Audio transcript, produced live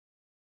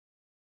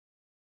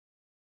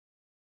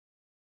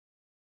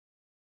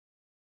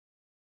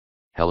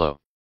Hello.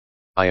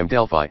 I am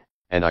Delphi,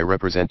 and I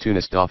represent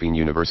Tunis Dauphine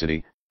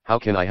University. How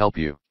can I help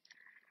you?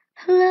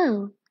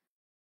 Hello.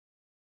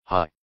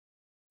 Hi.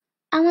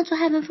 I want to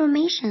have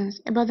information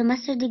about the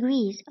master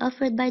degrees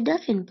offered by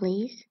Dauphine,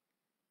 please.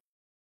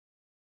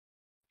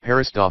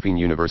 Paris Dauphine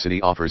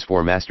University offers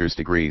 4 master's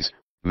degrees: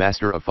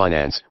 Master of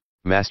Finance,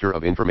 Master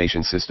of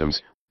Information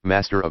Systems,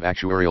 Master of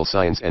Actuarial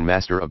Science and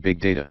Master of Big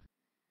Data.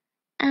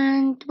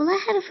 And will I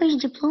have a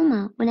French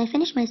diploma when I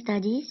finish my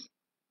studies?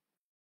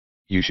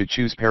 You should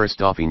choose Paris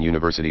Dauphine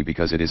University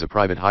because it is a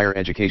private higher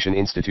education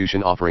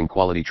institution offering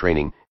quality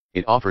training.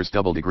 It offers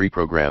double degree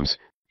programs,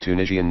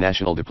 Tunisian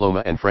National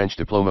Diploma and French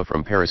Diploma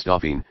from Paris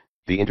Dauphine.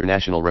 The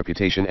international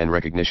reputation and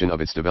recognition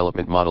of its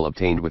development model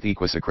obtained with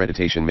EQUIS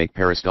accreditation make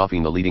Paris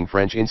Dauphine the leading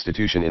French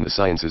institution in the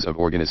sciences of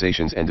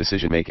organizations and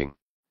decision-making.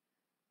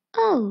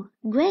 Oh,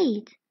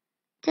 great.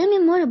 Tell me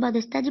more about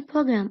the study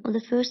program of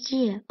the first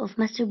year of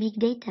Master Big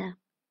Data.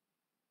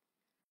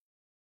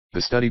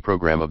 The study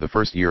program of the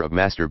first year of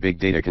Master Big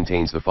Data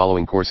contains the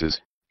following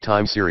courses: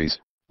 time series,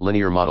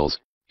 linear models,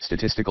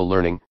 statistical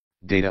learning,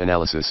 data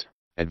analysis,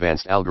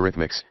 advanced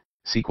algorithmics,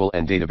 SQL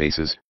and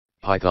databases,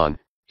 Python,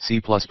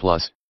 C++,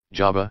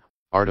 Java,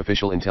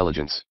 artificial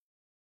intelligence.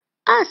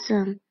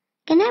 Awesome.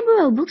 Can I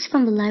borrow books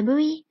from the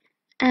library?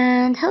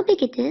 And how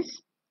big it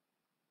is?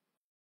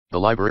 The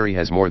library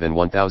has more than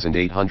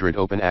 1,800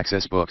 open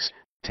access books,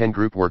 10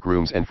 group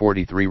workrooms and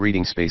 43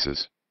 reading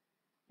spaces.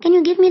 Can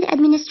you give me the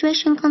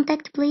administration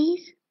contact,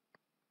 please?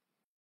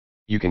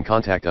 You can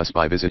contact us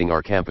by visiting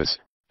our campus.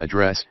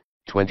 Address: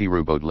 20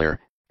 Rue Baudelaire,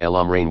 El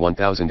Amrain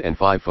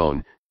 1005.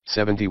 Phone: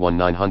 71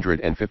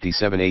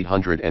 957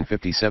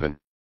 857.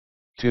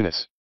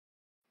 Tunis.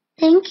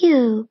 Thank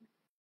you.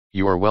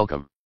 You are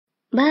welcome.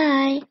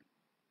 Bye.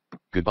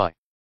 Goodbye.